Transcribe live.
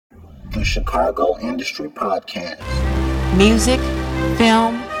to Chicago Industry Podcast. Music,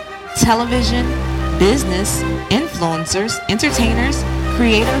 film, television, business, influencers, entertainers,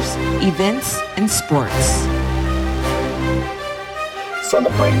 creators, events, and sports.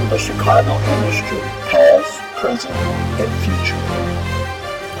 Celebrating the Chicago industry, past, present, and future.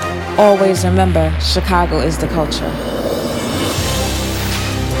 Always remember, Chicago is the culture.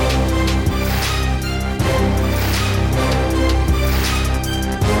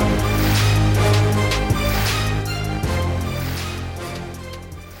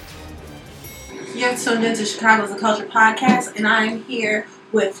 You're tuned into Chicago's the Culture Podcast, and I am here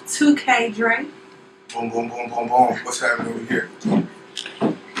with 2K Dre. Boom, boom, boom, boom, boom. What's happening over here?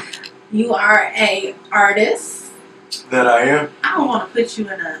 You are a artist. That I am? I don't want to put you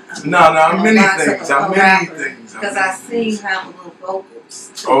in I'm many things. Because I see you have a little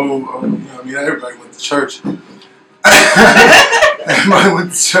vocals. Everybody went to church. Everybody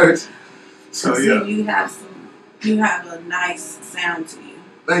went to church. So yeah. You have a nice sound to you.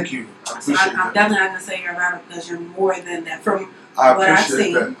 Thank you. I appreciate that. I'm definitely not going to say you're a rapper because you're more than that from what I've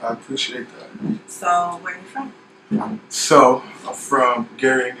seen. I appreciate that. So, where are you from? So, I'm from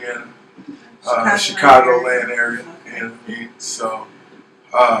Gary, Indiana. Chicagoland area. You know what I mean? So,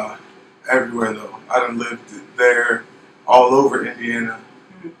 everywhere though. I done lived there, all over Indiana,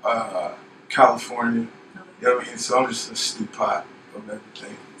 California. You know what I mean? So I'm just a stew pot of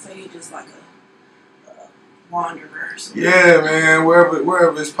everything. So you just like a wanderer. Yeah, man.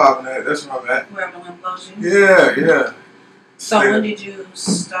 Wherever it's popping at, that's where I'm at. Wherever the wind blows you. Yeah. So when did you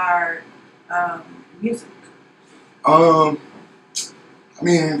start music? I've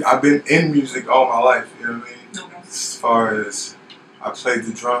been in music all my life. You know what I mean? Okay. As far as I played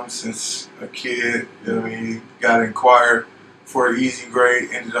the drums since a kid. You know what I mean? Got in choir for an easy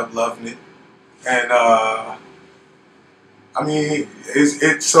grade. Ended up loving it, and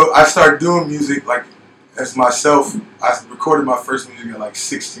So I started doing music like as myself. I recorded my first music at like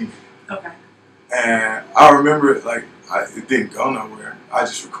 16. Okay. And I remember it like it didn't go nowhere. I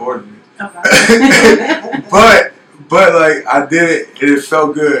just recorded it. Okay. But like I did it and it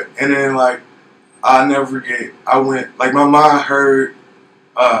felt good. And then like I'll never forget. I went like my mom heard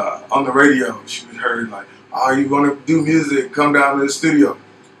on the radio. She heard like, "Oh, you want to do music? Come down to the studio."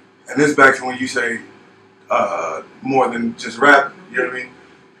 And this back to when you say more than just rap. You know what I mean?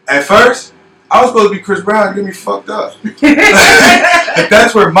 At first, I was supposed to be Chris Brown. Get me fucked up.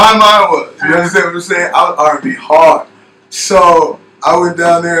 That's where my mind was. You understand what I'm saying? I was R&B hard. So I went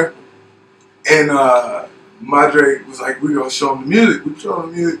down there, and Madre was like, "We gonna show him the music." We showed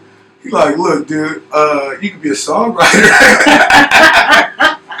him the music. He like, "Look, dude, you could be a songwriter."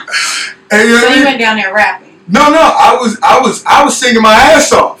 And, so you went down there rapping? No, I was singing my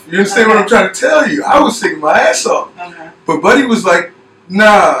ass off. You understand what I'm trying to tell you? I was singing my ass off. Okay. But Buddy was like,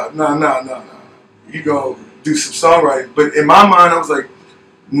 nah. You gonna do some songwriting. But in my mind, I was like,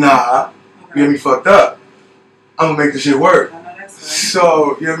 nah, you get me fucked up. I'm gonna make this shit work.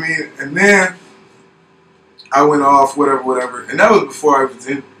 So, you know what I mean? And then I went off, whatever. And that was before I was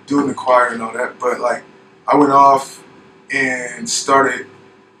doing the choir and all that. But like, I went off and started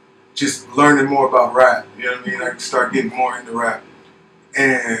just learning more about rap. You know what I mean? I started getting more into rap.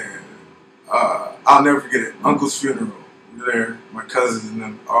 And I'll never forget it. Uncle's funeral. We were there. My cousins and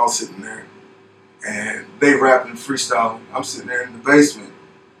them are all sitting there. And they rapping, freestyling. I'm sitting there in the basement.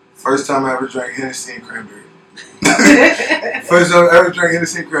 First time I ever drank Hennessy and cranberry. First time I ever drank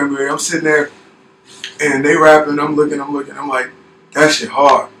Hennessy and cranberry. I'm sitting there and they rapping. I'm looking. I'm like, that shit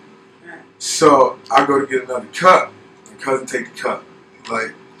hard. So I go to get another cup. My cousin take the cup. He's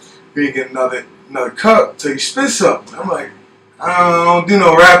like, you ain't get another cup till you spit something. I'm like, I don't do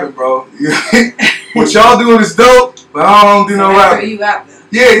no rapping, bro. What y'all doing is dope, but I don't do no rapping. You out there.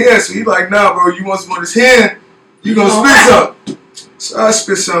 Yeah. So he like, nah, bro, you want some of this hen, you gonna spit something. So I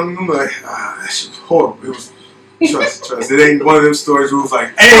spit something. I'm like, that shit was horrible. It was, trust. It ain't one of them stories where it was like,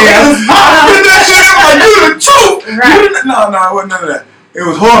 hey, I did that shit. I'm like, you the truth. Right. No, it wasn't none of that. It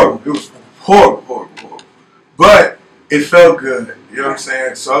was horrible. It was horrible. But it felt good. You know what I'm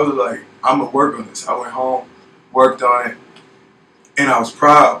saying? So I was like, I'm gonna work on this. I went home, worked on it, and I was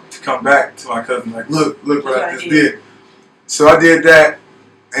proud to come back to my cousin like, look what I just did. So I did that,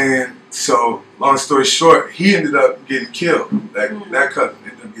 and so long story short, he ended up getting killed. That cousin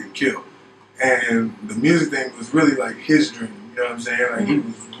ended up getting killed, and the music thing was really like his dream. You know what I'm saying? Like he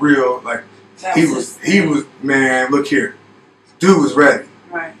was real. Like he was man. Look here, dude was ready,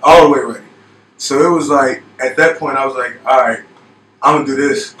 right, all the way ready. So it was like at that point I was like, all right, I'm gonna do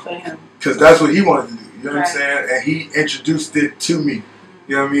this because that's what he wanted to do. You know what I'm saying? And he introduced it to me.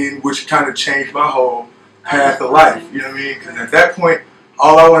 You know what I mean? Which kind of changed my whole path of life. You know what I mean? Because at that point,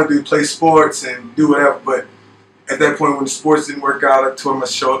 all I want to do is play sports and do whatever. But at that point, when the sports didn't work out, I tore my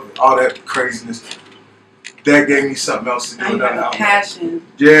shoulder, all that craziness. That gave me something else to do. Now you have a passion.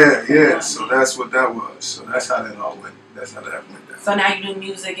 Yeah. So that's what that was. So that's how that all went. That's how that went down. So now you do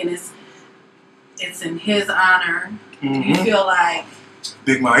music, and it's in his honor. Mm-hmm. You feel like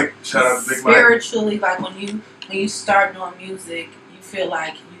Big Mike. Shout out to Big Mike. Spiritually, like when you start doing music, you feel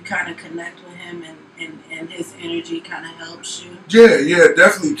like you kind of connect with him, and his energy kind of helps you. Yeah,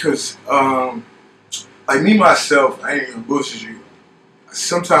 definitely. Because like me myself, I ain't even bullshit you.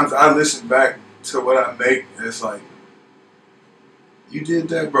 Sometimes I listen back to what I make, and it's like, you did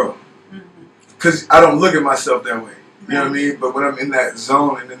that, bro. Because I don't look at myself that way. You know what I mean? But when I'm in that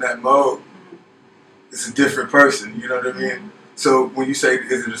zone and in that mode, it's a different person. You know what I mean? So when you say,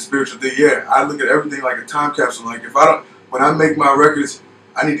 is it a spiritual thing? Yeah, I look at everything like a time capsule. Like when I make my records,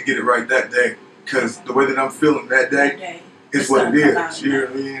 I need to get it right that day. Because the way that I'm feeling that day is what it is. You know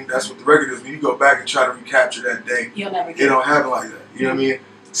what I mean? That's what the record is. When you go back and try to recapture that day, you'll never get it don't happen like that. You know what I mean?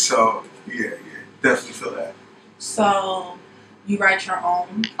 So, yeah, definitely feel that. So, you write your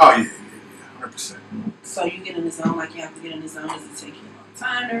own? Oh, yeah, 100%. So, you get in the zone like you have to get in the zone? Does it take you a long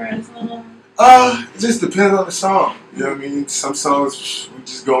time to write a song? It just depends on the song. You know what I mean? Some songs, we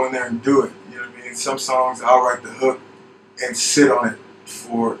just go in there and do it. You know what I mean? Some songs, I'll write the hook and sit on it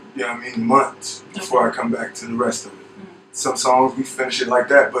for, you know what I mean, months before I come back to the rest of it. Some songs, we finish it like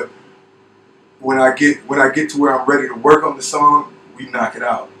that. But when I get to where I'm ready to work on the song, we knock it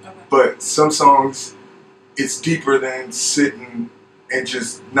out. Okay. But some songs, it's deeper than sitting and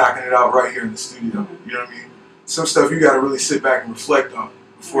just knocking it out right here in the studio. You know what I mean? Some stuff you got to really sit back and reflect on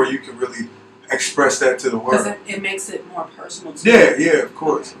before you can really express that to the world. Because it makes it more personal to you. Yeah, of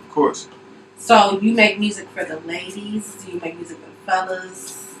course. So you make music for the ladies? Do you make music for the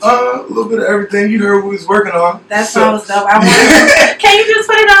fellas? A little bit of everything. You heard what we was working on. That sounds dope. Can you just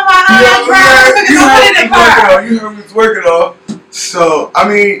put it on my You heard what we was working on. So, I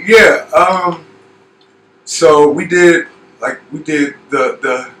mean, yeah. So we did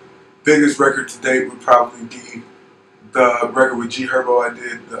the biggest record to date would probably be the record with G Herbo. I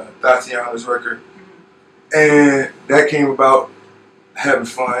did the Tatiana's record. And that came about having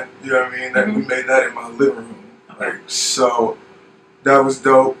fun. You know what I mean? We made that in my living room. Like, so that was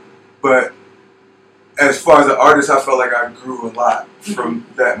dope. But as far as an artist, I felt like I grew a lot from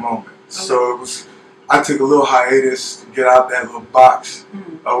that moment. So I took a little hiatus to get out that little box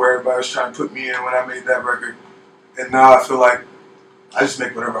where everybody was trying to put me in when I made that record. And now I feel like I just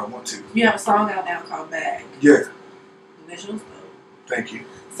make whatever I want to. You have a song out now called Bag. Yeah. The visuals dope. Thank you.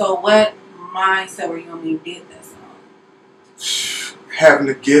 So what mindset were you on when you did that song? Having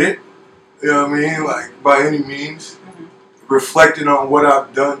to get it. You know what I mean? Like, by any means. Reflecting on what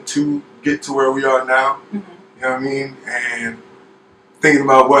I've done to get to where we are now. You know what I mean? And thinking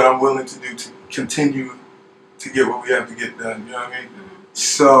about what I'm willing to do to continue to get what we have to get done. You know what I mean?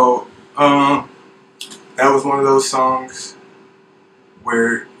 So, that was one of those songs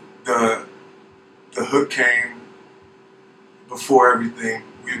where the hook came before everything.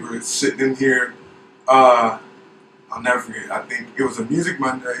 We were sitting in here. I'll never forget. I think it was a Music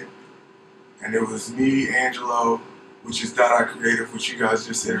Monday, and it was me, Angelo, which is Dada Creative, which you guys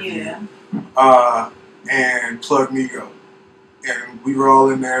just interviewed, and Plug Migo. And we were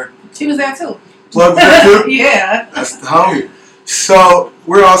all in there. She was there too. Plug was there too? Yeah. That's the homie. So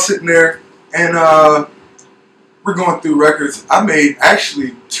we're all sitting there, and we're going through records. I made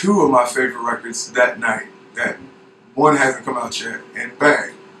actually 2 of my favorite records that night. That one hasn't come out yet, and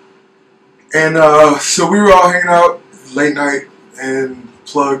Bang. And so we were all hanging out late night, and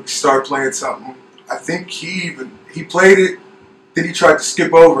Plug started playing something. I think he played it, then he tried to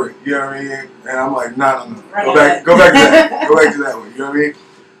skip over it, you know what I mean? And I'm like, no. Go back to that. Go back to that one, you know what I mean?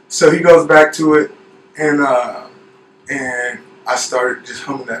 So he goes back to it, and I started just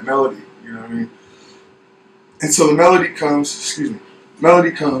humming that melody, you know what I mean? And so the melody comes,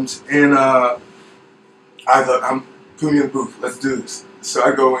 and I'm putting me in the booth, let's do this. So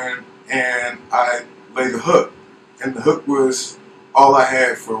I go in, and I lay the hook, and the hook was all I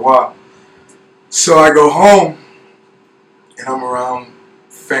had for a while. So I go home, and I'm around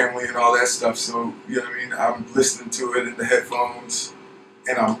family and all that stuff, so, you know what I mean, I'm listening to it in the headphones,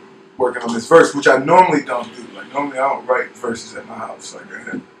 and I'm working on this verse, which I normally don't do. Like, normally I don't write verses at my house. Like,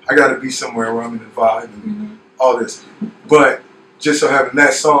 I gotta be somewhere where I'm in the vibe and all this. But just so having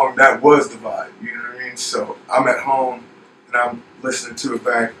that song, that was the vibe, you know what I mean? So I'm at home, and I'm listening to it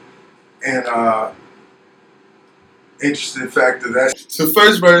back, and interesting fact of that. So the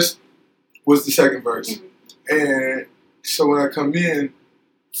first verse was the second verse. And so when I come in,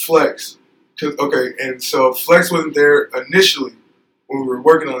 Flex, and so Flex wasn't there initially when we were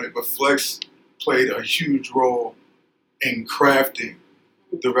working on it, but Flex played a huge role in crafting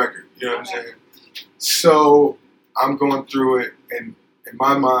the record. You know what I'm saying? So I'm going through it, and in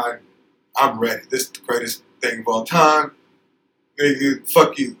my mind, I'm ready. This is the greatest thing of all time. Nigga,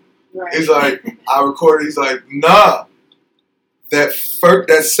 fuck you. Right. He's like, I recorded. He's like, nah. That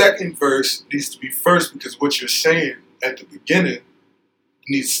second verse needs to be first because what you're saying at the beginning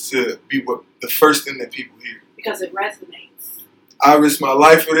needs to be what the first thing that people hear. Because it resonates. I risk my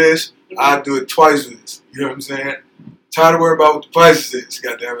life for this. Mm-hmm. I do it twice for this. You know what I'm saying? Tired of worrying about what the prices is.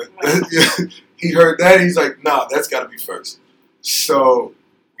 Goddamn it. Right. He heard that. He's like, nah, that's got to be first. So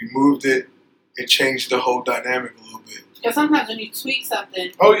we moved it. It changed the whole dynamic a little bit. Because sometimes when you tweak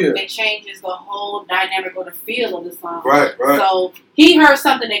something, Oh yeah. it changes the whole dynamic or the feel of the song. Right. So he heard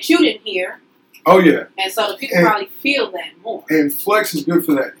something that you didn't hear, Oh yeah. and so the people probably feel that more. And Flex is good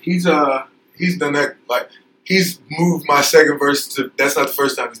for that. He's done that. Like he's moved my second verse to. That's not the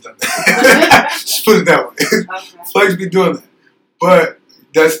first time he's done that. Just put it that way. Okay. Flex be doing that, but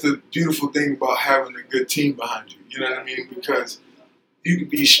that's the beautiful thing about having a good team behind you. You know what I mean? Because you can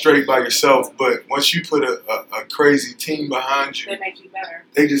be straight by yourself, but once you put a crazy team behind you, They make you better.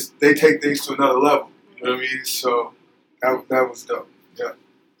 they take things to another level. You know what I mean? So that was dope. Yeah.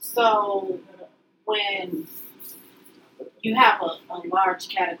 So when you have a large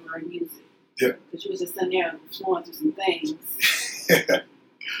category of music, Yeah. because you was just in there flowing through some things.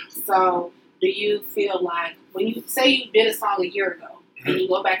 So do you feel like when you say you did a song a year ago and you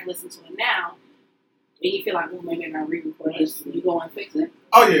go back and listen to it now, and you feel like, well, maybe I gotta re-record this, you go and fix it?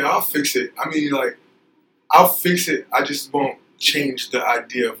 Oh yeah, I'll fix it. I mean, like, I'll fix it. I just won't change the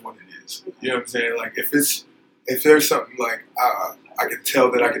idea of what it is. You know what I'm saying? Like, if there's something like I can tell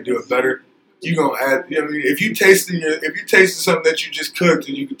that I can do it better, you gonna add. You know what I mean? If you tasted something that you just cooked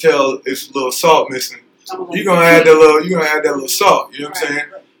and you can tell it's a little salt missing, you're gonna add that little salt. You know what I'm saying?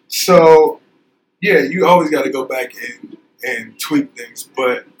 So yeah, you always got to go back and tweak things,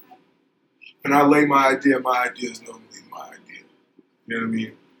 but. When I lay my idea is normally my idea. You know what I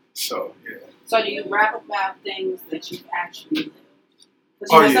mean? So, yeah. So do you rap about things that you've actually lived?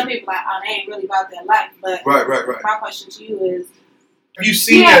 Because some people are like, oh, they ain't really about their life. But Right. my question to you is, Have you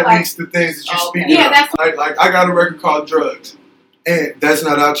seen at least the things that you speak yeah, about? Like, I got a record called Drugs. And that's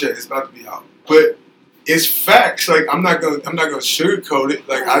not out yet. It's about to be out. But it's facts. Like, I'm not gonna sugarcoat it.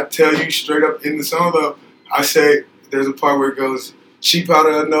 Like, I tell you straight up in the song, though, I say, there's a part where it goes, she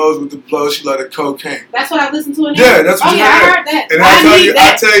powder her nose with the blow, she let her cocaine. That's what I listened to in Yeah, there? that's what I heard that. And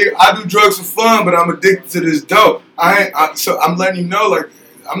I tell you, I do drugs for fun, but I'm addicted to this dope. So I'm letting you know, like,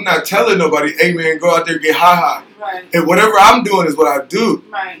 I'm not telling nobody, hey man, go out there and get high. Right. And whatever I'm doing is what I do.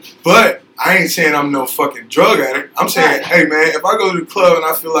 Right. But I ain't saying I'm no fucking drug addict. I'm saying, hey man, if I go to the club and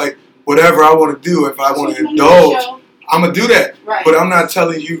I feel like whatever I want to do, if I want to indulge, I'm going to do that. Right. But I'm not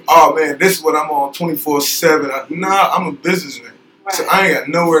telling you, oh man, this is what I'm on 24/7. Nah, I'm a businessman. Right. So I ain't got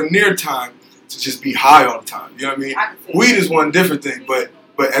nowhere near time to just be high all the time. You know what I mean? Weed is one different thing, but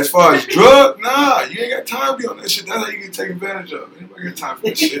as far as drug, nah, you ain't got time to be on that shit. That's how you get taken advantage of. Anybody got time for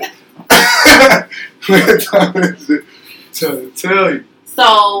this shit? We got time for this shit. To tell you.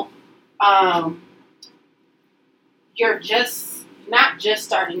 So, you're not just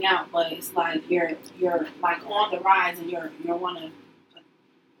starting out, but it's like you're like on the rise, and you're one of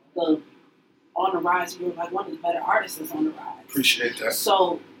the on the rise. You're like one of the better artists that's on the rise. Appreciate that.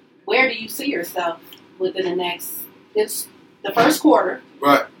 So, where do you see yourself within the next? It's the first quarter.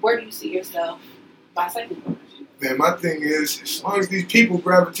 Right. Where do you see yourself by second quarter? Man, my thing is, as long as these people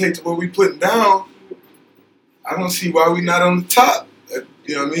gravitate to what we putting down, I don't see why we not on the top.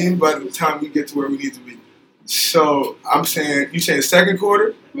 You know what I mean? By the time we get to where we need to be. So I'm saying, you saying second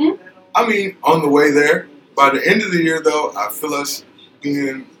quarter? Mm-hmm. I mean, on the way there. By the end of the year, though, I feel us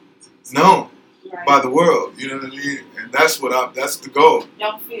being known by the world. You know what I mean? And that's the goal.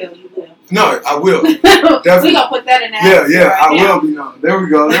 Don't feel you will. No, I will. Definitely. We gonna put that in there. Yeah, I will be known. There we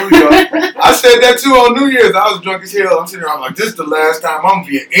go. I said that too on New Year's. I was drunk as hell. I'm sitting there, I'm like, this is the last time I'm gonna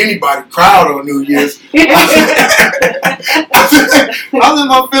be in anybody's crowd on New Year's. I was in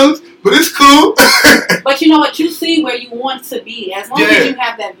my feelings, but it's cool. But you know what? You see where you want to be. As long as you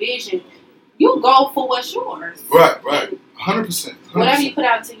have that vision, you go for what's yours. Right. 100%. Whatever you put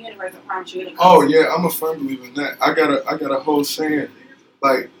out into the universe, I promise you it'll come. Oh yeah, I'm a firm believer in that. I got a whole saying,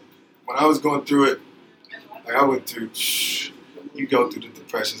 like when I was going through it, like I went through. You go through the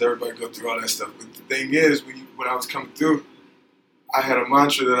depressions. Everybody go through all that stuff. But the thing is, when I was coming through, I had a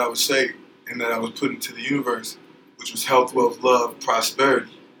mantra that I would say and that I was putting to the universe, which was health, wealth, love,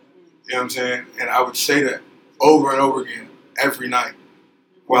 prosperity. You know what I'm saying? And I would say that over and over again every night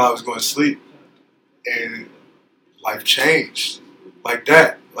while I was going to sleep. And life changed. like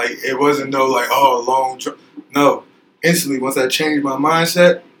that. Like it wasn't no like no. Instantly, once I changed my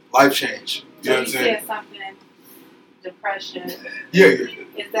mindset, life changed. You know what I'm saying? Said something, depression. Yeah.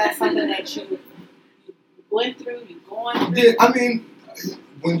 Is that something that you went through? You going through? Yeah, I mean,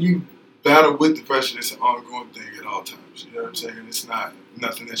 when you battle with depression, it's an ongoing thing at all times. You know what I'm saying? It's not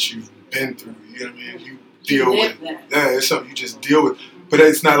nothing that you've been through. You know what I mean? You deal with that. Yeah, it's something you just deal with. But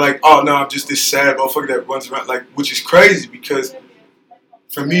it's not like, oh no, I'm just this sad motherfucker that runs around, like, which is crazy because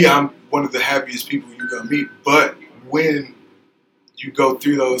for me, I'm one of the happiest people you're gonna meet. But when you go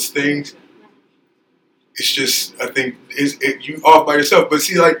through those things, it's just, I think, you off by yourself. But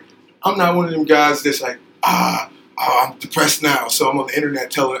see, like, I'm not one of them guys that's like, I'm depressed now, so I'm on the internet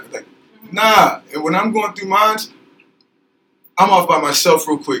telling it. Like, nah. And when I'm going through mine, I'm off by myself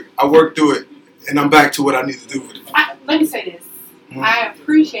real quick. I work through it, and I'm back to what I need to do with it. Let me say this. Mm-hmm. I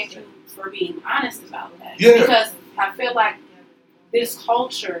appreciate you for being honest about that. Yeah. Because I feel like this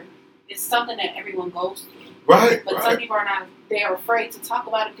culture is something that everyone goes through. Right. But some people are not. They're afraid to talk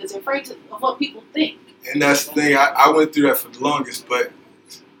about it because they're afraid of what people think. And that's the thing. I went through that for the longest, but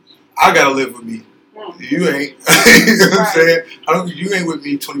I gotta live with me. You ain't. You know what I'm saying? You ain't with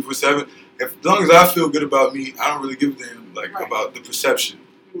me 24/7. As long as I feel good about me, I don't really give a damn about the perception.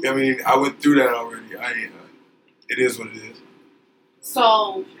 You know what I mean? I went through that already. It is what it is.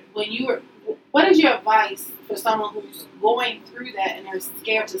 So what is your advice for someone who's going through that and they're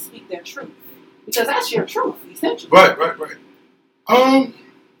scared to speak their truth? Because that's your truth, essentially. Right.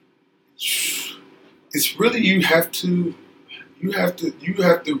 It's really you have to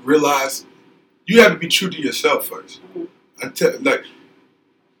realize you have to be true to yourself first. Mm-hmm.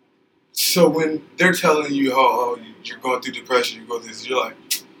 So when they're telling you, you're going through depression, you go through this, you're like,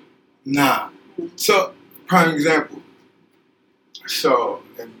 nah. Mm-hmm. So prime example. So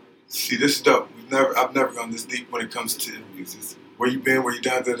see, this is dope. I've never gone this deep when it comes to interviews. Where you been? Where you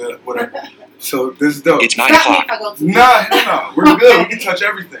done? Whatever. So this is dope. It's 9 o'clock. Nah. We're good. We can touch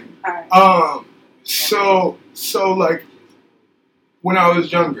everything. All right. So like when I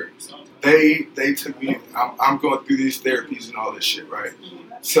was younger, they took me. I'm going through these therapies and all this shit, right?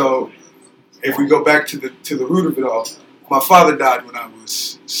 So if we go back to the root of it all, my father died when I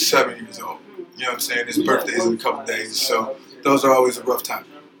was 7 years old. You know what I'm saying? His birthday is in a couple days, so those are always a rough time.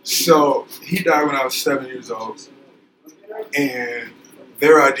 So he died when I was 7 years old. And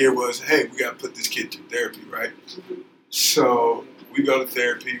their idea was, hey, we got to put this kid through therapy, right? So we go to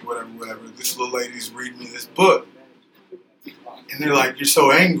therapy, whatever. This little lady's reading me this book. And they're like, you're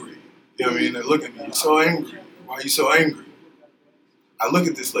so angry. You know what I mean? They look at me, you're so angry. Why are you so angry? I look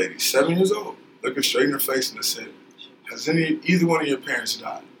at this lady, 7 years old, look her straight in her face, and I said, has either one of your parents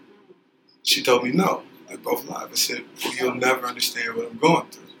died? She told me no. They're both alive. I said, well, you'll never understand what I'm going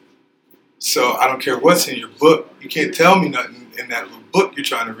through. So I don't care what's in your book. You can't tell me nothing in that little book you're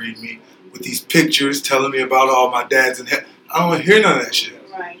trying to read me with these pictures telling me about all my dads and I don't want to hear none of that shit.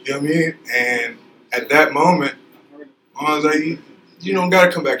 Right. You know what I mean? And at that moment, I was like, you don't got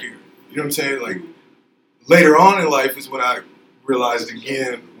to come back here. You know what I'm saying? Like later on in life is when I realized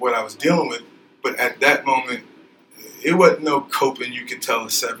again what I was dealing with. But at that moment, it wasn't no coping you could tell a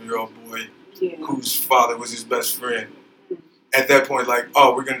 7-year-old boy whose father was his best friend. At that point, like,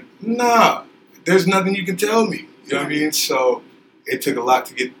 nah, there's nothing you can tell me. You know what I mean? So it took a lot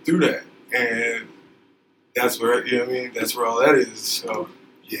to get through that. And that's where, you know what I mean? That's where all that is. So,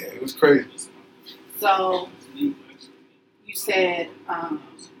 yeah, it was crazy. So you said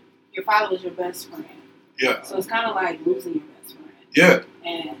your father was your best friend. Yeah. So it's kind of like losing your best friend. Yeah.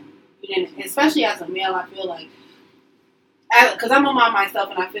 And especially as a male, I feel like, because I'm a mom myself,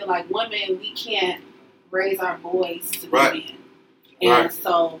 and I feel like women, we can't raise our boys to be men. And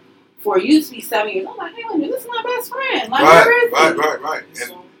so, for you to be 7 years old, I'm like, hey, wait, this is my best friend. Like, Right.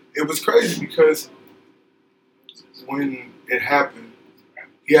 And it was crazy because when it happened,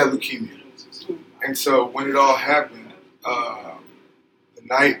 he had leukemia. And so, when it all happened, the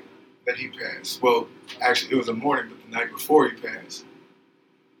night that he passed, well, actually, it was the morning, but the night before he passed,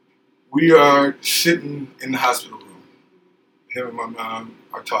 we are sitting in the hospital room. Him and my mom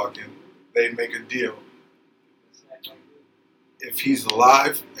are talking. They make a deal. If he's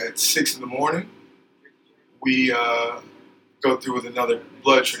alive at 6 a.m, we go through with another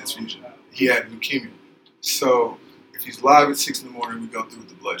blood transfusion. He had leukemia. So if he's alive at 6 a.m, we go through with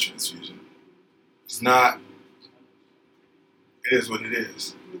the blood transfusion. If he's not, it is what it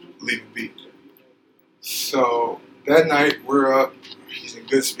is. Leave it be. So that night we're up. He's in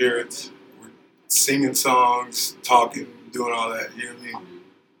good spirits. We're singing songs, talking, doing all that. You know what I mean?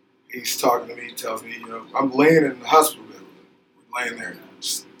 He's talking to me. He tells me, I'm laying in the hospital bed. Laying there,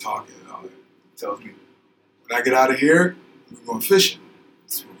 just talking and all that. He tells me, when I get out of here, we're going fishing.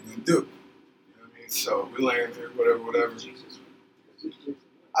 That's what we're gonna do. You know what I mean? So we laying there, whatever.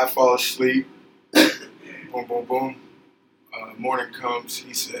 I fall asleep. Boom, boom, boom. Morning comes.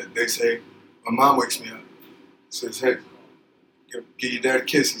 They say, my mom wakes me up. Says, hey, give your dad a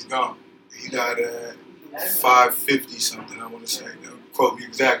kiss. He's gone. He died at 5:50 something. I want to say. Don't quote me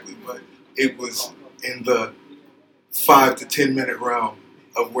exactly, but it was in the 5 to 10 minute realm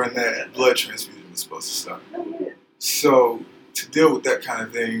of when that blood transfusion was supposed to start. So to deal with that kind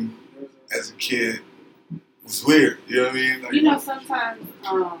of thing as a kid was weird. You know what I mean? Like, You know, sometimes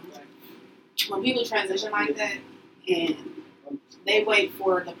when people transition like that, and they wait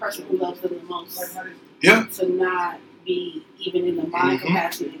for the person who loves them the most yeah, to not be even in the mind Mhm.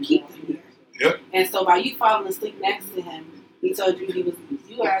 capacity to keep them here. Yep. And so by you falling asleep next to him, he told you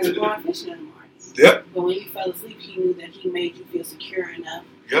you guys were going fishing in the morning. Yep. But when you fell asleep, he knew that he made you feel secure enough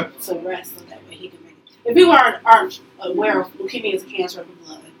Yep. to rest so that way he could make it. If people aren't aware of leukemia is a cancer of the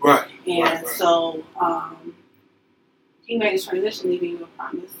blood. Right. And right. so he made his transition leaving you a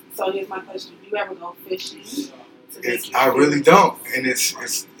promise. So here's my question. Do you ever go fishing? I really don't, and it's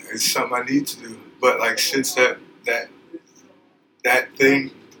something I need to do. But like since that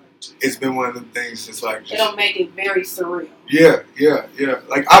thing, it's been one of the things that's like just, it'll make it very surreal. Yeah.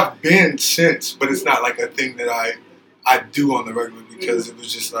 Like I've been since, but it's not like a thing that I do on the regular because it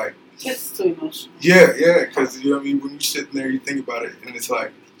was just like It's too emotional. yeah, because you know what I mean. When you're sitting there, you think about it, and it's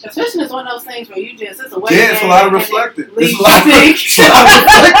like Fishing is one of those things where you just it's a way. yeah, it's a lot of reflecting. It's It's a lot of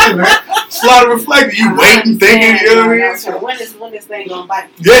reflecting, man. It's a lot of reflecting. You waiting, thinking, you know what I mean? So when this thing gonna bite?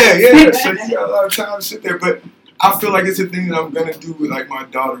 Yeah. So you got a lot of time to sit there, but I feel like it's a thing that I'm gonna do with like my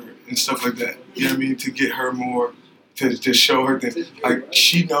daughter and stuff like that. You know what I mean? To get her more, to show her things. Like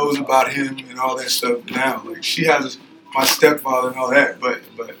she knows about him and all that stuff now. Like she has my stepfather and all that, but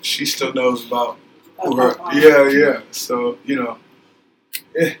she still knows about who her. Yeah. So you know,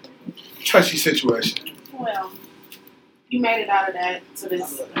 touchy situation. Well, you made it out of that to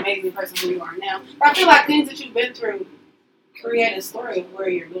this amazing person who you are now. I feel like things that you've been through create a story of where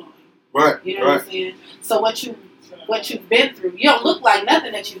you're going. Right. You know what I'm saying? So what you've been through, you don't look like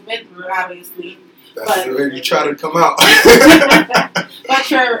nothing that you've been through, obviously. That's the way you try to come out.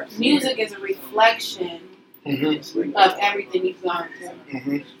 But your music is a reflection of everything you've gone through.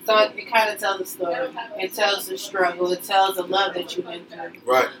 Mm-hmm. So it kind of tells a story. It tells the struggle. It tells the love that you've been through.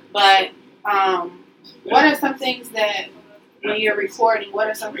 Right. But what are some things that, when you're recording, what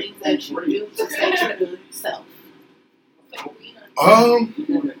are some things that you do to stay true to yourself?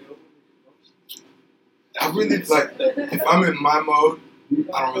 I really like if I'm in my mode,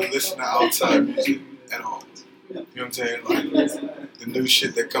 I don't really listen to outside music at all. You know what I'm saying? Like the new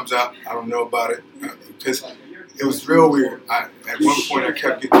shit that comes out, I don't know about it because it was real weird. At one point, I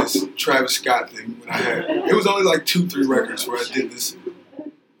kept getting this Travis Scott thing when I had. It was only like 2-3 records where I did this.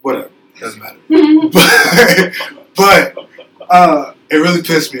 Whatever, doesn't matter. but it really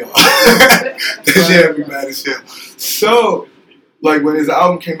pissed me off. That shit had me mad as hell. So, like when his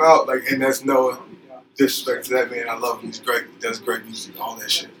album came out, like, and that's no disrespect to that man. I love him. He's great. He does great music, all that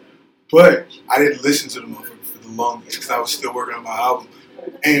shit. But I didn't listen to the motherfucker for the longest because I was still working on my album.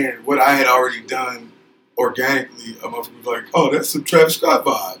 And what I had already done organically, a motherfucker was like, "Oh, that's some Travis Scott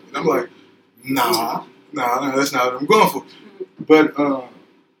vibe," and I'm like, "Nah, that's not what I'm going for." But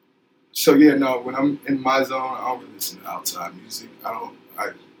so yeah, no. When I'm in my zone, I don't really listen to outside music.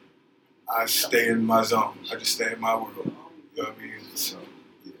 I stay in my zone. I just stay in my world. You know what I mean? So.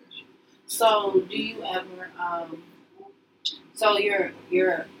 So do you ever? So you're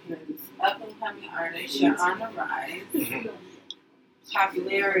this up and coming artist. You're on the rise. Mm-hmm.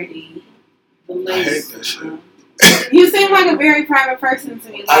 Popularity. The I list. hate that shit. You seem like a very private person to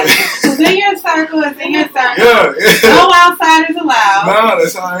me. Like, it's in your circle. It's in your circle. Yeah. No outsiders allowed. Nah,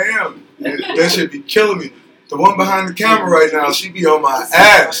 that's how I am. That should be killing me. The one behind the camera right now, she be on my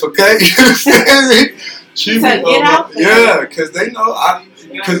ass, okay? You understand me? She be So get out there. yeah, because they know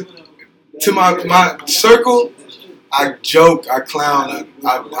because to my circle, I joke, I clown,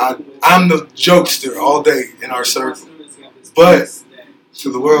 I'm the jokester all day in our circle. But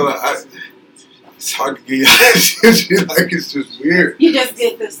to the world, it's hard to get like it's just weird. You just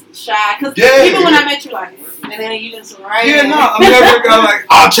get this shy. Because Yeah, even when I met you, like, and then you just right. Yeah, no, I'm never gonna like,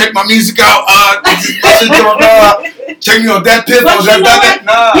 I'll check my music out. This is my shit on, check me on that pit, But on you know that.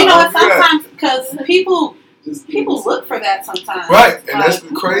 Nah, you know what? yeah. Sometimes because people look for that sometimes. Right, and like, that's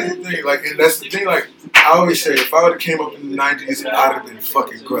the crazy thing. Like, and that's the thing. Like, I always say, if I would have came up in the '90s, I'd have been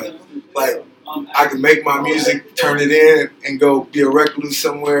fucking great. Like, I could make my music, turn it in, and go be a recluse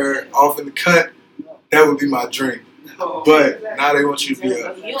somewhere off in the cut. That would be my dream. But now they want you to be You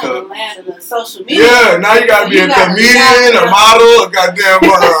on the land of the social media. yeah, now you gotta be a comedian, a model, a goddamn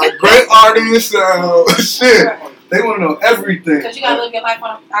great artist, shit. They want to know everything. Because you gotta live your life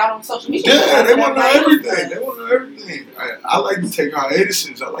out on social media. Yeah, they want to know everything. They want to know everything. I like to take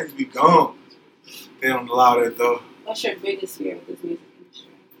hiatuses. I like to be gone. They don't allow that though. What's your biggest fear with this music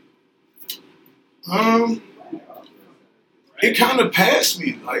industry? It kind of passed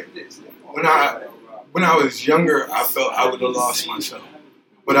me. Like when I was younger, I felt I would have lost myself.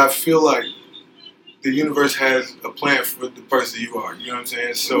 But I feel like the universe has a plan for the person you are. You know what I'm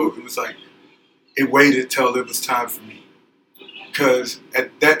saying? So it was like it waited till it was time for me. Because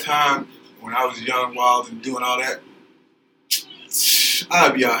at that time, when I was young, wild, and doing all that,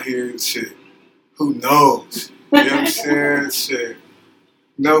 I'd be out here, shit. Who knows? You know what I'm saying? Shit.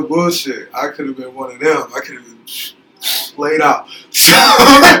 No bullshit. I could have been one of them. I could have been laid out.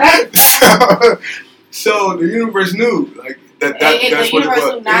 So the universe knew, like that's what it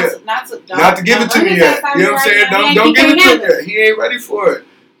was. Not to give it to me yet. You know what I'm saying? Don't give it to him yet. He ain't ready for it.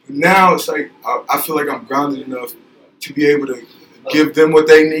 But now it's like I feel like I'm grounded enough to be able to give them what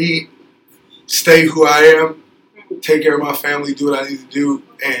they need, stay who I am, take care of my family, do what I need to do,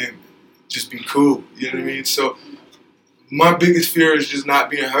 and just be cool. You know what I mean? So my biggest fear is just not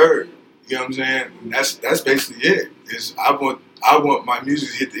being heard. You know what I'm saying? And that's basically it. Is I want my music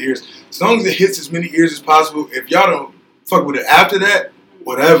to hit the ears. As long as it hits as many ears as possible. If y'all don't fuck with it after that,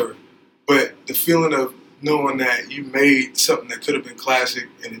 whatever. But the feeling of knowing that you made something that could have been classic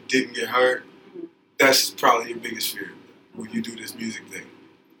and it didn't get heard, that's probably your biggest fear when you do this music thing.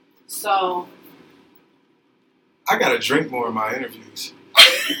 So I gotta drink more in my interviews. they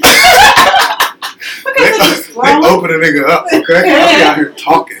open a nigga up, okay? I'll be out here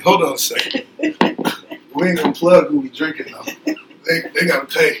talking. Hold on a second. We ain't gonna plug who we drinking though. They gotta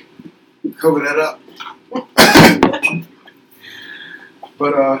pay. Cover that up.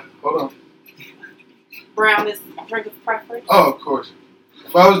 But hold on. Brown is drink of preference? Oh, of course.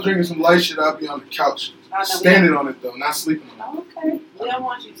 If I was drinking some light shit, I'd be on the couch. Standing on it though, not sleeping on it. Oh, okay. We don't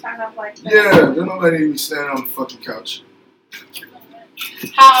want you to turn up like that. Yeah, they're not letting me stand on the fucking couch.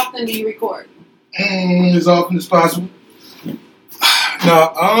 How often do you record? As often as possible.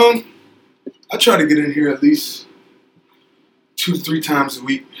 No, I try to get in here at least 2-3 times a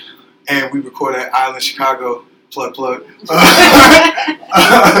week, and we record at Island Chicago. Plug.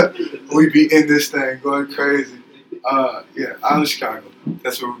 We be in this thing going crazy. Yeah, Island Chicago.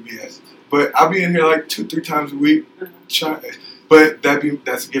 That's where we be at. But I'll be in here like 2-3 times a week. But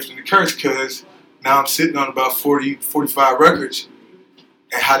that's a gift and a curse because now I'm sitting on about 40-45 records.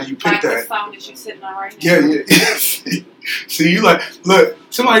 And how do you pick like that? The song that you're sitting on right now. Yeah. See, you like, look,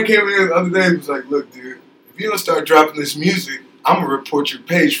 somebody came in the other day and was like, look, dude, if you don't start dropping this music, I'm going to report your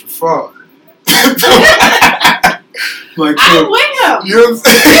page for fraud. Like, I will. You know what I'm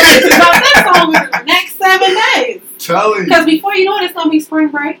saying? About that song within the next 7 days. Telling you. Because before you know it, it's going to be spring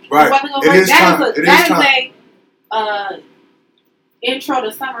break. Right. That is a intro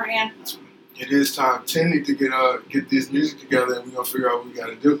to summer anthem. It is time. 10 need to get this music together, and we're going to figure out what we got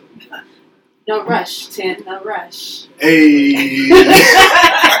to do. No rush, 10. No rush. Hey.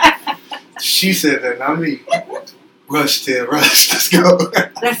 She said that, not me. Rush, 10. Rush. Let's go.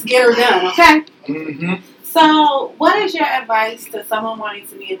 Let's get her done, okay? Mm-hmm. So, what is your advice to someone wanting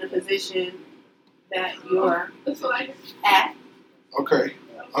to be in the position that you're at? Okay.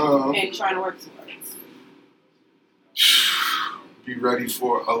 And trying to work towards? Be ready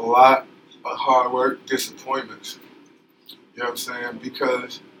for a lot of hard work, disappointments. You know what I'm saying?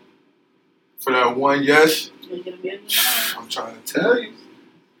 Because for that one yes, I'm trying to tell you.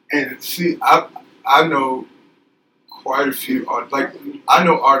 And see, I know quite a few artists. Like, I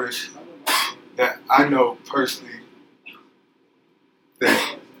know artists that I know personally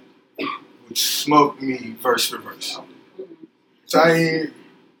that would smoke me verse for verse.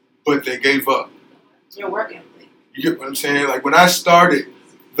 But they gave up. You're working. You get what I'm saying? Like, when I started,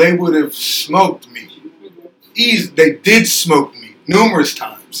 they would have smoked me. They did smoke me numerous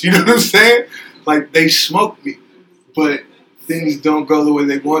times. You know what I'm saying? Like, they smoked me. But things don't go the way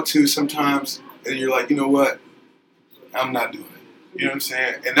they want to sometimes. And you're like, you know what? I'm not doing it. You know what I'm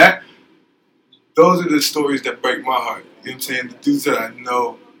saying? And those are the stories that break my heart. You know what I'm saying? The dudes that I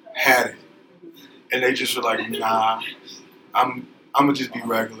know had it. And they just were like, nah, I'm going to just be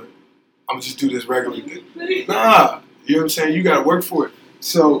regular. I'm going to just do this regular thing. Nah. You know what I'm saying? You got to work for it.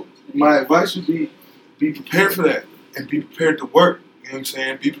 So my advice would be prepared for that. And be prepared to work. You know what I'm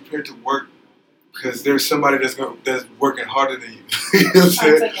saying? Be prepared to work Because there's somebody that's working harder than you. You know what I'm Trying to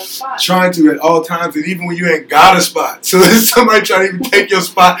saying? take your spot. Trying to at all times, and even when you ain't got a spot. So there's somebody trying to even take your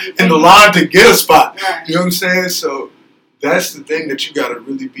spot in the line to get a spot. Right. You know what I'm saying? So that's the thing that you got to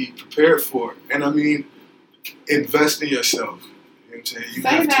really be prepared for. And I mean, invest in yourself. You know what I'm saying? You Say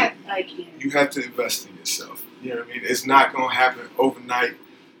have that to. again. You have to invest in yourself. You know what I mean? It's not going to happen overnight. You know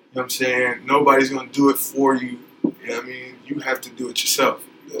what I'm saying? Nobody's going to do it for you. You know what I mean? You have to do it yourself.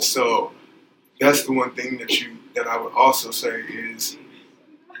 So that's the one thing that I would also say is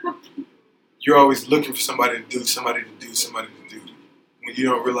you're always looking for somebody to do, when you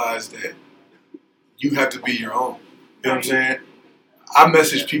don't realize that you have to be your own. You know what I'm saying? I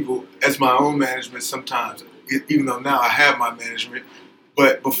message people as my own management sometimes, even though now I have my management.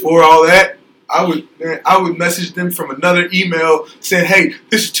 But before all that, I would message them from another email saying, "Hey,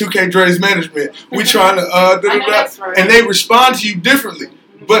 this is 2K Dre's management. We trying to Right. and they respond to you differently.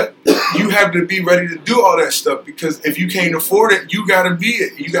 But you have to be ready to do all that stuff because if you can't afford it, you gotta be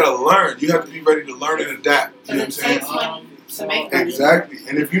it. You gotta learn. You have to be ready to learn and adapt. You know what I'm saying? To make money. Exactly.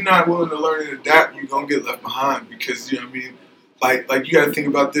 And if you're not willing to learn and adapt, you're gonna get left behind because you know what I mean. Like you gotta think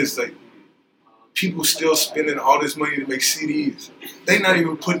about this. Like people still spending all this money to make CDs. They not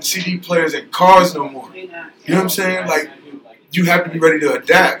even putting CD players in cars no more. You know what I'm saying? Like you have to be ready to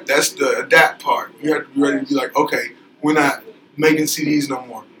adapt. That's the adapt part. You have to be ready to be like, okay, we're not making CDs no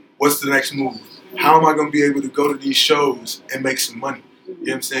more. What's the next move? How am I going to be able to go to these shows and make some money? You know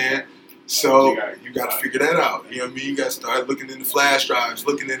what I'm saying? So you got to figure that out. You know what I mean? You got to start looking into flash drives,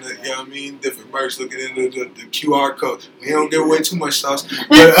 looking into, you know what I mean, different merch, looking into the QR code. We don't give away too much sauce.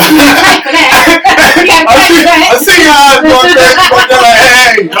 But, I see y'all going crazy, but they're like,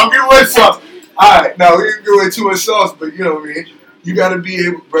 hey, don't give away sauce. All right, now we didn't give away too much sauce, but you know what I mean? You got to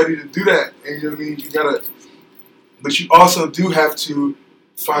be ready to do that. And you know what I mean? You got to. But you also do have to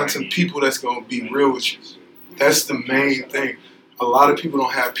find some people that's going to be real with you. That's the main thing. A lot of people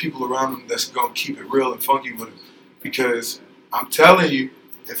don't have people around them that's going to keep it real and funky with them. Because I'm telling you,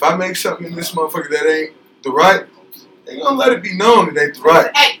 if I make something in this motherfucker that ain't the right, they going to let it be known it ain't the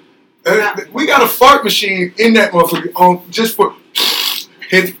right. We got a fart machine in that motherfucker just for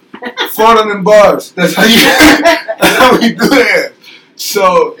hit fart on them bars. That's how we do that.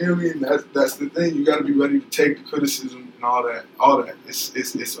 So, you know what I mean? That's the thing. You got to be ready to take the criticism and all that. It's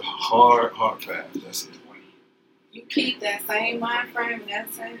a hard path. That's it. You keep that same mind frame and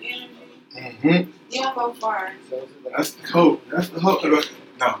that same energy. Mm-hmm. You don't go far. That's the hope. That's the hope.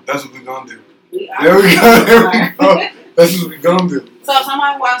 No, that's what we're going to do. There we go. That's what we're going to do. So if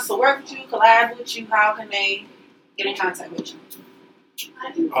somebody wants to work with you, collab with you, how can they get in contact with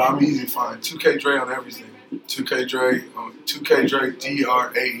you? I'm easy to find. 2K Dre on everything. 2K Dre, 2K Dre,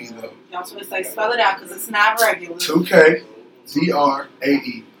 D-R-A-E though. Y'all supposed to say spell it out because it's not regular. 2K,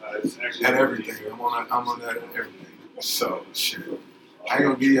 D-R-A-E. At everything. I'm on that at everything. So, shit. I ain't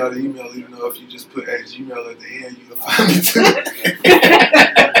gonna give y'all the email even though if you just put at Gmail at the end, you can find me too.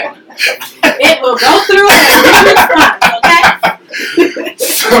 It will go through and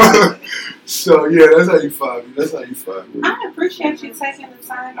okay? So yeah, that's how you find me. I appreciate you taking the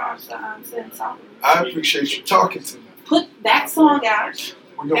time off to sit and talk with me. I appreciate you talking to me. Put that song out.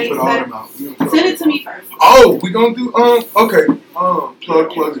 We're gonna put all them out. Send it to me first. Oh, we're gonna do okay.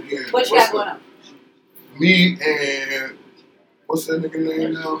 Plug again. What you got going on? Me and what's that nigga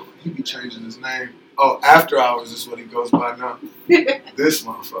name now? He be changing his name. Oh, After Hours is what he goes by now. This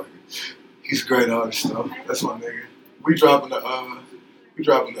motherfucker. He's a great artist though. That's my nigga. We dropping the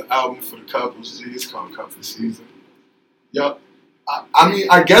album for the couples. It's called Couple Season. Yup. I mean,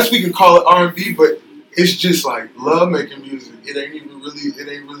 I guess we could call it R&B, but it's just like love making music. It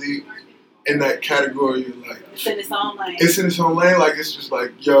ain't really in that category of like. It's in its own lane. It's in its own lane. Like it's just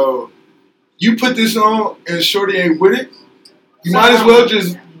like, yo, you put this on and Shorty ain't with it. You might as well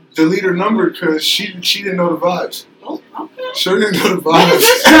just delete her number because she didn't know the vibes. Oh, okay. Shorty didn't know the Where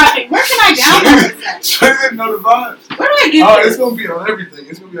vibes. can I download this? Shorty didn't know the vibes. Where do I get this? It's gonna be on everything.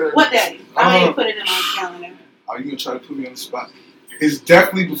 What day? I ain't put it in my calendar. Are you gonna try to put me on the spot? It's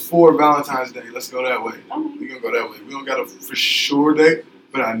definitely before Valentine's Day. Let's go that way. Okay. We're gonna go that way. We don't got a for sure date,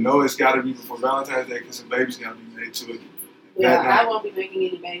 but I know it's got to be before Valentine's Day because some babies got to be made to it. Yeah, I won't be making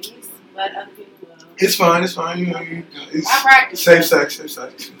any babies, but other people will. It's fine. You know, it's I practice. Safe sex.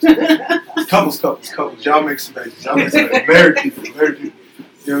 Couples. Y'all make some babies. Married people.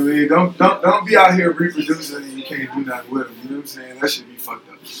 You know what I mean? Don't be out here reproducing and you can't do nothing with them. You know what I'm saying? That should be fucked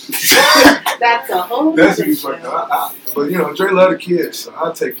up. That's a whole. That should be fucked up. But you know, Dre love the kids, so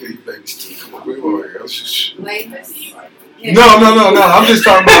I'll take care of you babies too. Come on, Ladies. No. I'm just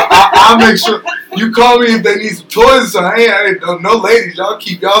talking about. I'll make sure. You call me if they need some toys. So I ain't no ladies. Y'all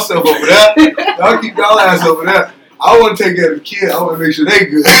keep y'allself over there. Y'all keep y'all ass over there. I want to take care of the kids. I want to make sure they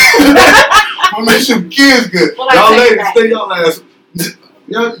good. I want to make sure the kids good. Well, y'all ladies, stay y'all ass.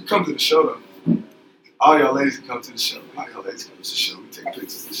 Y'all can come to the show though. All y'all ladies can come to the show. All y'all ladies come to the show. We take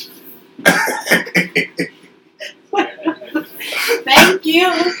pictures of the show. Thank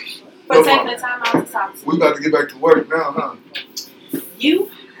you for taking the time out to talk to me. We about to get back to work now, huh? You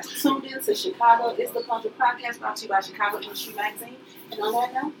have tuned in to Chicago Is the Culture podcast brought to you by Chicago Industry Magazine. And on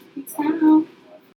that note, peace out.